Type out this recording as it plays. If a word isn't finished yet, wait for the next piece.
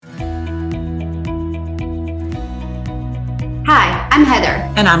I'm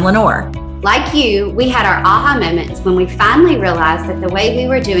Heather. And I'm Lenore. Like you, we had our aha moments when we finally realized that the way we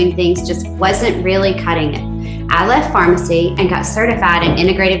were doing things just wasn't really cutting it. I left pharmacy and got certified in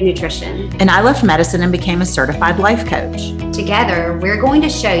integrative nutrition. And I left medicine and became a certified life coach. Together, we're going to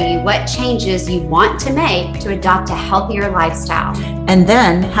show you what changes you want to make to adopt a healthier lifestyle. And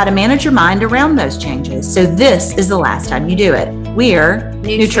then how to manage your mind around those changes so this is the last time you do it. We're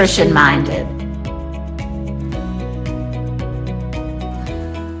nutrition minded.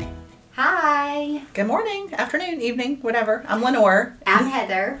 Hi. Good morning, afternoon, evening, whatever. I'm Lenore. I'm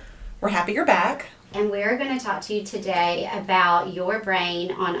Heather. We're happy you're back. And we're going to talk to you today about your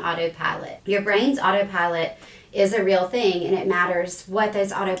brain on autopilot. Your brain's autopilot is a real thing, and it matters what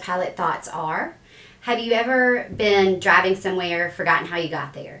those autopilot thoughts are. Have you ever been driving somewhere, forgotten how you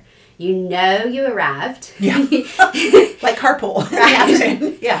got there? You know you arrived. Yeah. Like carpool.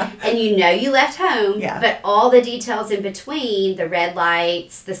 Right. Yeah. And you know you left home, Yeah. but all the details in between, the red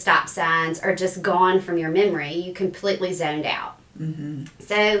lights, the stop signs, are just gone from your memory. You completely zoned out. Mm-hmm.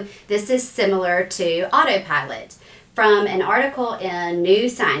 So this is similar to autopilot. From an article in New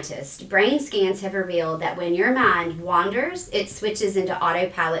Scientist, brain scans have revealed that when your mind wanders, it switches into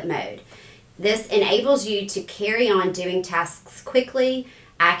autopilot mode. This enables you to carry on doing tasks quickly,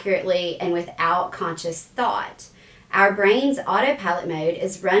 accurately, and without conscious thought. Our brain's autopilot mode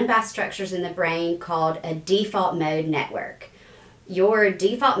is run by structures in the brain called a default mode network. Your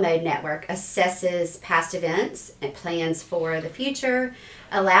default mode network assesses past events and plans for the future,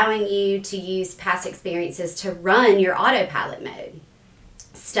 allowing you to use past experiences to run your autopilot mode.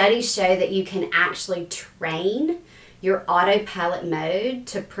 Studies show that you can actually train your autopilot mode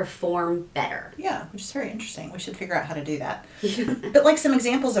to perform better. Yeah, which is very interesting. We should figure out how to do that. But like some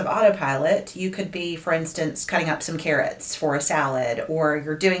examples of autopilot, you could be, for instance, cutting up some carrots for a salad, or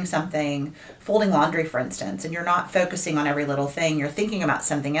you're doing something, folding laundry, for instance, and you're not focusing on every little thing. You're thinking about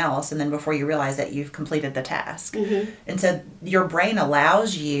something else, and then before you realize that you've completed the task. Mm-hmm. And so your brain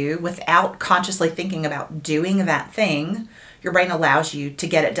allows you, without consciously thinking about doing that thing, your brain allows you to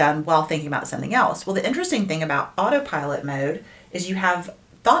get it done while thinking about something else. Well, the interesting thing about autopilot mode is you have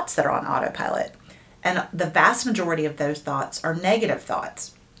thoughts that are on autopilot. And the vast majority of those thoughts are negative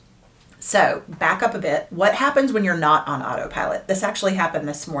thoughts. So back up a bit. What happens when you're not on autopilot? This actually happened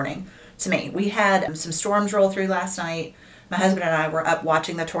this morning to me. We had some storms roll through last night. My husband and I were up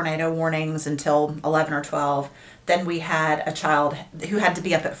watching the tornado warnings until 11 or 12. Then we had a child who had to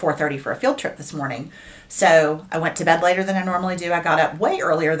be up at 4:30 for a field trip this morning. So I went to bed later than I normally do. I got up way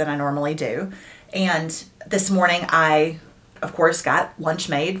earlier than I normally do. And this morning I, of course, got lunch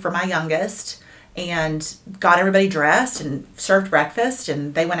made for my youngest and got everybody dressed and served breakfast,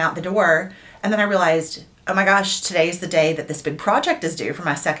 and they went out the door. And then I realized, oh my gosh, today's the day that this big project is due for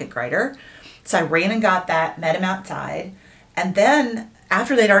my second grader. So I ran and got that, met him outside. And then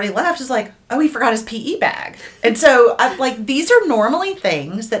after they'd already left, it's like, oh, he forgot his PE bag. And so these are normally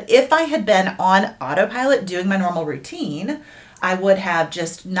things that if I had been on autopilot doing my normal routine, I would have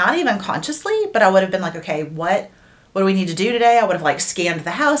just not even consciously, but I would have been like, okay, what do we need to do today? I would have scanned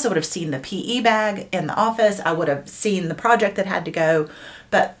the house. I would have seen the PE bag in the office. I would have seen the project that had to go.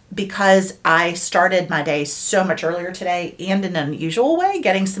 But because I started my day so much earlier today and in an unusual way,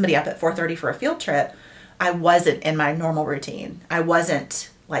 getting somebody up at 4:30 for a field trip, I wasn't in my normal routine. I wasn't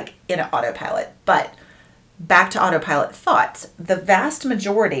in an autopilot. But back to autopilot thoughts. The vast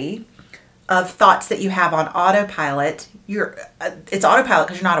majority of thoughts that you have on autopilot, it's autopilot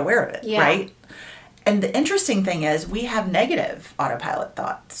because you're not aware of it, Yeah. right? And the interesting thing is we have negative autopilot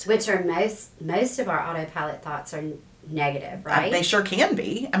thoughts. Which are most of our autopilot thoughts are negative, right? They sure can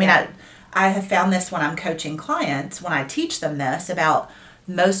be. I mean, Yeah. I have found this when I'm coaching clients, when I teach them this about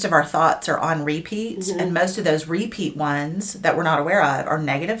most of our thoughts are on repeat, Mm-hmm. and most of those repeat ones that we're not aware of are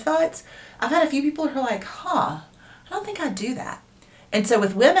negative thoughts. I've had a few people who are like, I don't think I'd do that. And so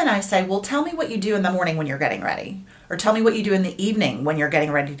with women, I say, well, tell me what you do in the morning when you're getting ready, or tell me what you do in the evening when you're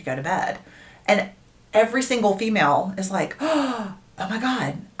getting ready to go to bed. And every single female is like, oh my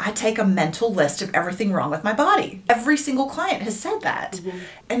God, I take a mental list of everything wrong with my body. Every single client has said that. Mm-hmm.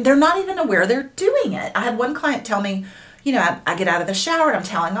 And they're not even aware they're doing it. I had one client tell me, I get out of the shower and I'm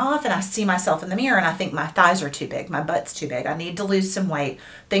toweling off and I see myself in the mirror and I think my thighs are too big, my butt's too big, I need to lose some weight,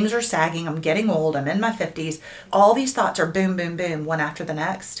 things are sagging, I'm getting old, I'm in my 50s. All these thoughts are boom, boom, boom, one after the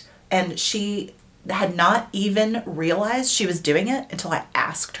next. And she had not even realized she was doing it until I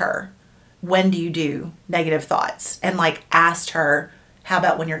asked her, when do you do negative thoughts? And asked her, how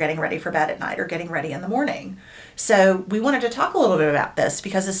about when you're getting ready for bed at night or getting ready in the morning? So we wanted to talk a little bit about this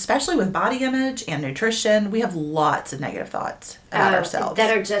because especially with body image and nutrition, we have lots of negative thoughts about ourselves.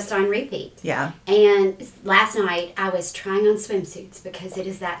 That are just on repeat. Yeah. And last night I was trying on swimsuits because it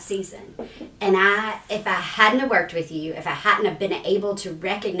is that season. And if I hadn't have worked with you, if I hadn't have been able to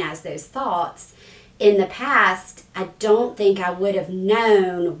recognize those thoughts in the past, I don't think I would have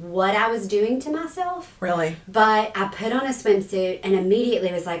known what I was doing to myself. Really? But I put on a swimsuit and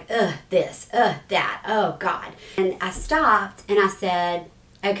immediately was like, ugh, this, that, oh God. And I stopped and I said,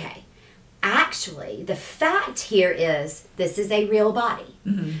 okay, actually, the fact here is this is a real body.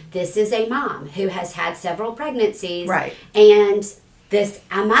 Mm-hmm. This is a mom who has had several pregnancies. Right. And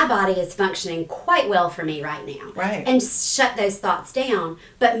my body is functioning quite well for me right now. Right. And shut those thoughts down.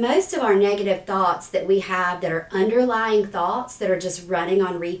 But most of our negative thoughts that we have that are underlying thoughts that are just running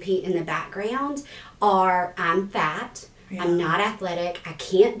on repeat in the background are, I'm fat. Yeah. I'm not athletic. I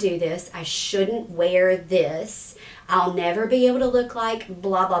can't do this. I shouldn't wear this. I'll never be able to look like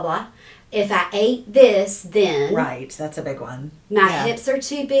blah, blah, blah. If I ate this, then... Right, that's a big one. My hips are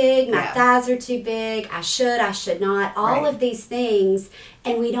too big, my thighs are too big, I should not. All of these things,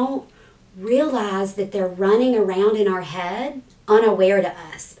 and we don't realize that they're running around in our head unaware to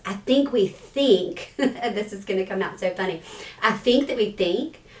us. I think we think, this is going to come out so funny, I think that we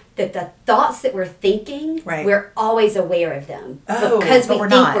think that the thoughts that we're thinking, we're always aware of them. Because we think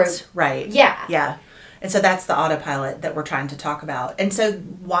not. Right. Yeah. Yeah. And so that's the autopilot that we're trying to talk about. And so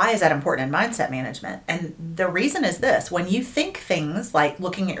why is that important in mindset management? And the reason is this. When you think things like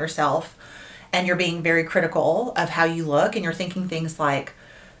looking at yourself and you're being very critical of how you look and you're thinking things like,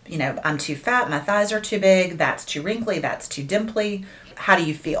 I'm too fat, my thighs are too big, that's too wrinkly, that's too dimply. How do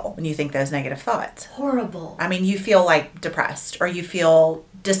you feel when you think those negative thoughts? Horrible. I mean, you feel like depressed or you feel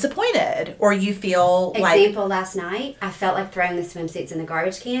disappointed or you feel Example, last night, I felt like throwing the swimsuits in the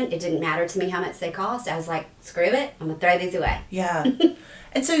garbage can. It didn't matter to me how much they cost. I was like, screw it, I'm going to throw these away. Yeah.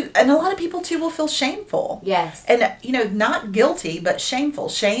 And a lot of people too will feel shameful. Yes. And, not guilty, but shameful.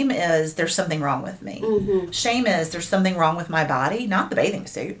 Shame is there's something wrong with me. Mm-hmm. Shame is there's something wrong with my body, not the bathing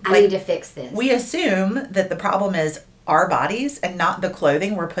suit. I need to fix this. We assume that the problem is our bodies and not the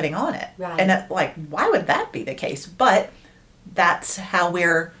clothing we're putting on it. Right. And why would that be the case? But that's how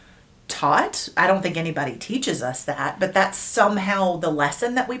we're taught. I don't think anybody teaches us that, but that's somehow the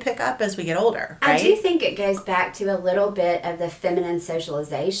lesson that we pick up as we get older, right? I do think it goes back to a little bit of the feminine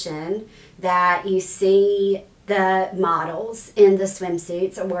socialization that you see the models in the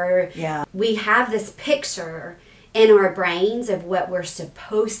swimsuits where we have this picture in our brains of what we're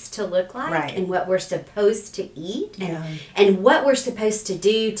supposed to look like and what we're supposed to eat and what we're supposed to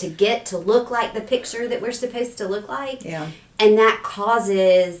do to get to look like the picture that we're supposed to look like. Yeah. And that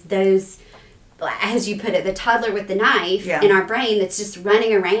causes those, as you put it, the toddler with the knife in our brain that's just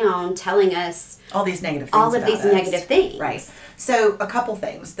running around telling us all these negative things. All of these negative things. Right. So a couple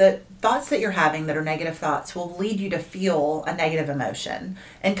things. The thoughts that you're having that are negative thoughts will lead you to feel a negative emotion.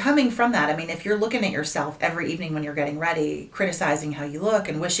 And coming from that, I mean, if you're looking at yourself every evening when you're getting ready, criticizing how you look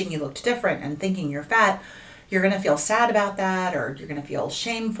and wishing you looked different and thinking you're fat, you're going to feel sad about that or you're going to feel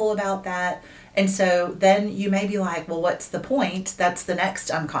shameful about that. And so then you may be like, well, what's the point? That's the next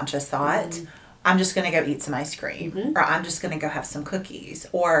unconscious thought. Mm-hmm. I'm just going to go eat some ice cream or I'm just going to go have some cookies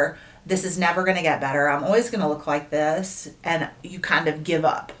or this is never going to get better. I'm always going to look like this. And you kind of give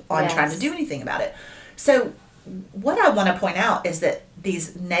up on trying to do anything about it. So what I want to point out is that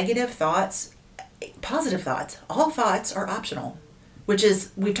these negative thoughts, positive thoughts, all thoughts are optional, which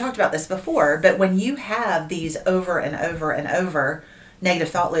is, we've talked about this before, but when you have these over and over and over negative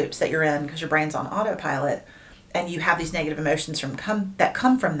thought loops that you're in because your brain's on autopilot and you have these negative emotions that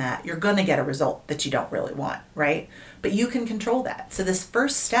come from that, you're going to get a result that you don't really want, right? But you can control that. So this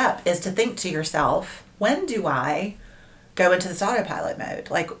first step is to think to yourself, when do I go into this autopilot mode,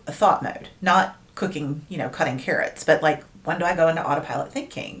 like a thought mode, not cooking, cutting carrots, but like when do I go into autopilot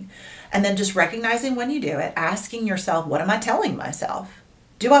thinking? And then just recognizing when you do it, asking yourself, what am I telling myself?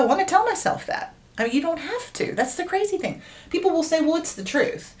 Do I want to tell myself that? I mean, you don't have to. That's the crazy thing. People will say, well, it's the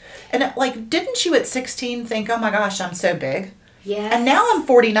truth. And didn't you at 16 think, oh my gosh, I'm so big? Yes. And now I'm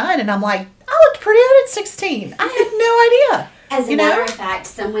 49 and I'm like, I looked pretty good at 16. I had no idea. As a matter of fact,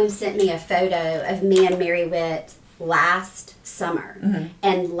 someone sent me a photo of me and Mary Witt last summer. Mm-hmm.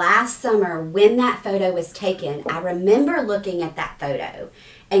 And last summer, when that photo was taken, I remember looking at that photo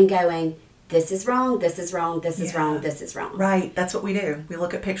and going, this is wrong, this is wrong, this is wrong, this is wrong. Right. That's what we do. We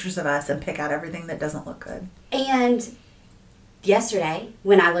look at pictures of us and pick out everything that doesn't look good. And yesterday,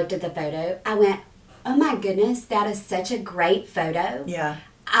 when I looked at the photo, I went, oh my goodness, that is such a great photo. Yeah.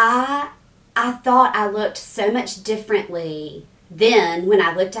 I thought I looked so much differently then when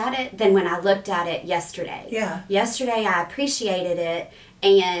I looked at it than when I looked at it yesterday. Yeah. Yesterday I appreciated it,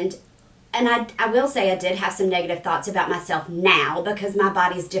 and I will say I did have some negative thoughts about myself now because my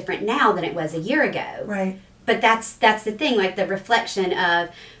body's different now than it was a year ago. Right. But that's the thing, like the reflection of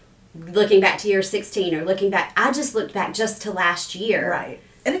looking back to year 16 or looking back. I just looked back just to last year. Right.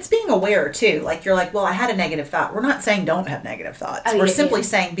 And it's being aware too. Like you're like, well, I had a negative thought. We're not saying don't have negative thoughts. Oh, We're yeah, simply yeah.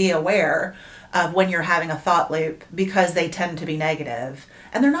 saying be aware of when you're having a thought loop because they tend to be negative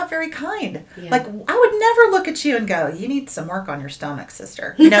and they're not very kind. Yeah. Like I would never look at you and go, you need some work on your stomach,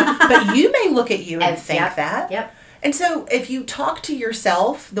 sister. You know, but you may look at you and think Yep, that. Yep. And so if you talk to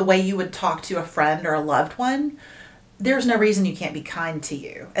yourself the way you would talk to a friend or a loved one, there's no reason you can't be kind to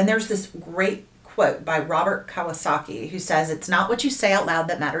you. And there's this great quote by Robert Kawasaki who says, it's not what you say out loud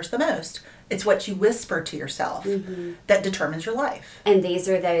that matters the most. It's what you whisper to yourself that determines your life. And these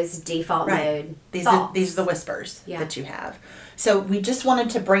are those default mode These thoughts. are the whispers Yeah. that you have. So we just wanted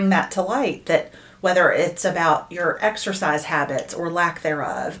to bring that to light, that whether it's about your exercise habits or lack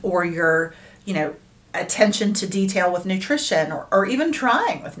thereof, or your, attention to detail with nutrition, or even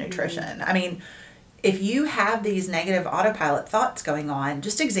trying with nutrition. I mean, if you have these negative autopilot thoughts going on,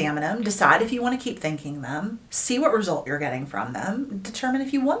 just examine them, decide if you want to keep thinking them, see what result you're getting from them, determine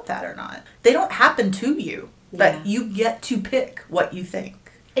if you want that or not. They don't happen to you, but Yeah. you get to pick what you think.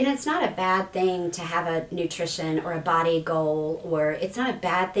 And it's not a bad thing to have a nutrition or a body goal, or it's not a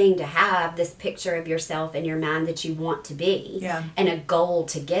bad thing to have this picture of yourself in your mind that you want to be. Yeah. And a goal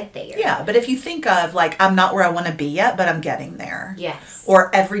to get there. Yeah, but if you think of like, I'm not where I want to be yet, but I'm getting there. Yes.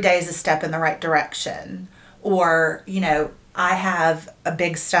 Or every day is a step in the right direction. Or, I have a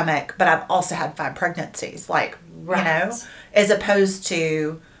big stomach, but I've also had 5 pregnancies. Like, Right. as opposed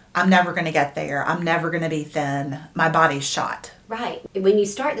to, I'm never going to get there. I'm never going to be thin. My body's shot. Right. When you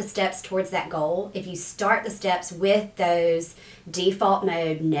start the steps towards that goal, if you start the steps with those default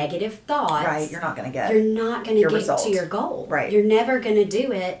mode negative thoughts, Right, you're not going to get you're not going to your get result. to your goal. Right. You're never going to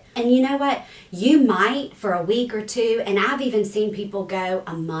do it. And you know what? You might for a week or two, and I've even seen people go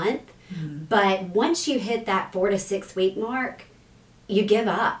a month, but once you hit that 4 to 6 week mark, you give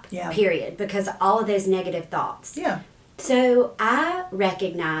up, Yeah. period, because all of those negative thoughts. Yeah. So I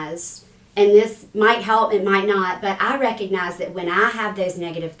recognize, and this might help, it might not, but I recognize that when I have those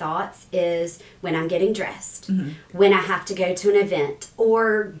negative thoughts is when I'm getting dressed, when I have to go to an event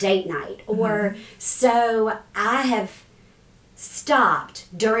or date night, or so I have stopped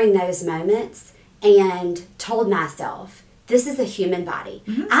during those moments and told myself, this is a human body.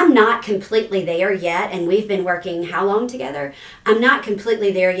 I'm not completely there yet, and we've been working how long together? I'm not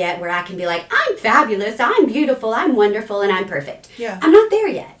completely there yet where I can be like, I'm fabulous, I'm beautiful, I'm wonderful, and I'm perfect. Yeah. I'm not there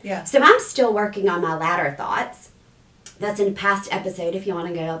yet. Yeah. So I'm still working on my latter thoughts. That's in a past episode if you want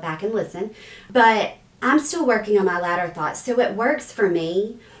to go back and listen. But I'm still working on my latter thoughts. So it works for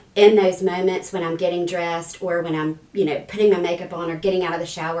me in those moments when I'm getting dressed or when I'm, putting my makeup on or getting out of the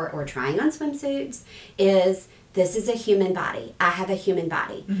shower or trying on swimsuits is this is a human body. I have a human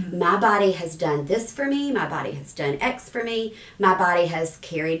body. My body has done this for me. My body has done X for me. My body has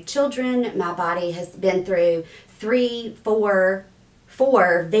carried children. My body has been through 3, 4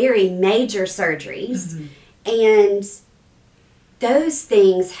 very major surgeries. And those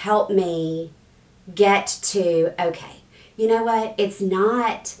things help me get to, okay, you know what? It's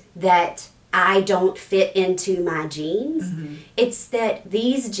not that I don't fit into my jeans. It's that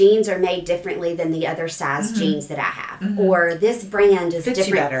these jeans are made differently than the other size jeans that I have. Or this brand is Fits different.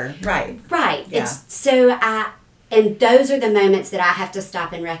 you better. Right. Right. Yeah. And those are the moments that I have to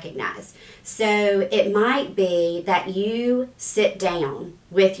stop and recognize. So it might be that you sit down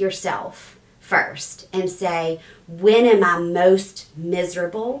with yourself first and say, when am I most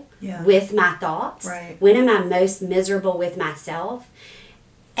miserable Yeah. with my thoughts? Right. When am I most miserable with myself?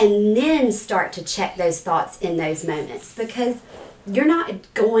 And then start to check those thoughts in those moments, because you're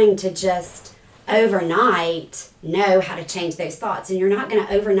not going to just overnight know how to change those thoughts, and you're not going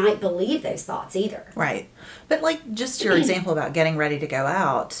to overnight believe those thoughts either. Right. But like just your example about getting ready to go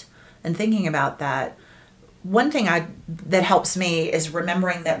out and thinking about that, one thing that helps me is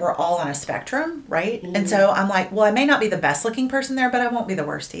remembering that we're all on a spectrum, right? And so I'm like, well, I may not be the best looking person there, but I won't be the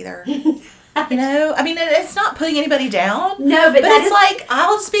worst either. I mean, it's not putting anybody down. No, but it's like,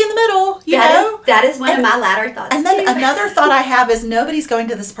 I'll just be in the middle, that is one of my latter thoughts. And then too. another thought I have is nobody's going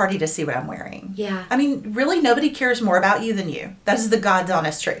to this party to see what I'm wearing. Yeah. I mean, really, nobody cares more about you than you. That is the God's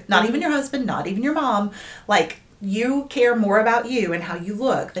honest truth. Not even your husband, not even your mom. Like, you care more about you and how you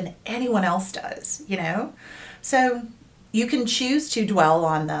look than anyone else does, So you can choose to dwell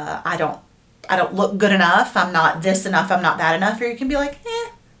on the, I don't look good enough, I'm not this enough, I'm not that enough, or you can be like,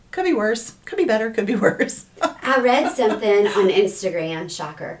 Could be worse. Could be better. Could be worse. I read something on Instagram,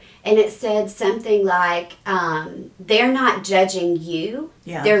 shocker, and it said something like, they're not judging you.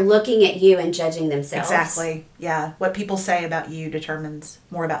 Yeah. They're looking at you and judging themselves. Exactly. Yeah. What people say about you determines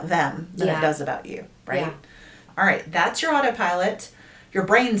more about them than it does about you, right? Yeah. All right. That's your autopilot. Your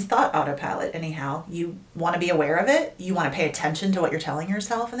brain's thought autopilot, anyhow. You want to be aware of it. You want to pay attention to what you're telling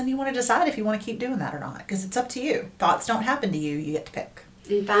yourself. And then you want to decide if you want to keep doing that or not. Because it's up to you. Thoughts don't happen to you. You get to pick.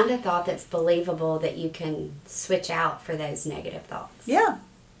 And find a thought that's believable that you can switch out for those negative thoughts. Yeah.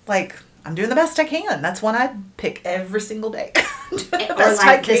 Like, I'm doing the best I can. That's one I pick every single day. Or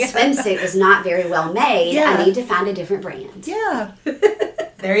like the swimsuit was not very well made. Yeah. I need to find a different brand. Yeah.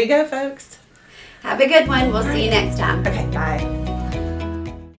 There you go, folks. Have a good one. We'll see you next time. Okay, bye.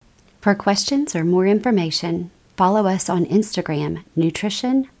 For questions or more information, follow us on Instagram,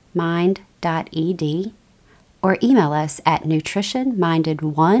 nutritionmind.ed, or email us at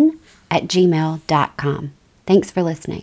nutritionminded1@gmail.com. Thanks for listening.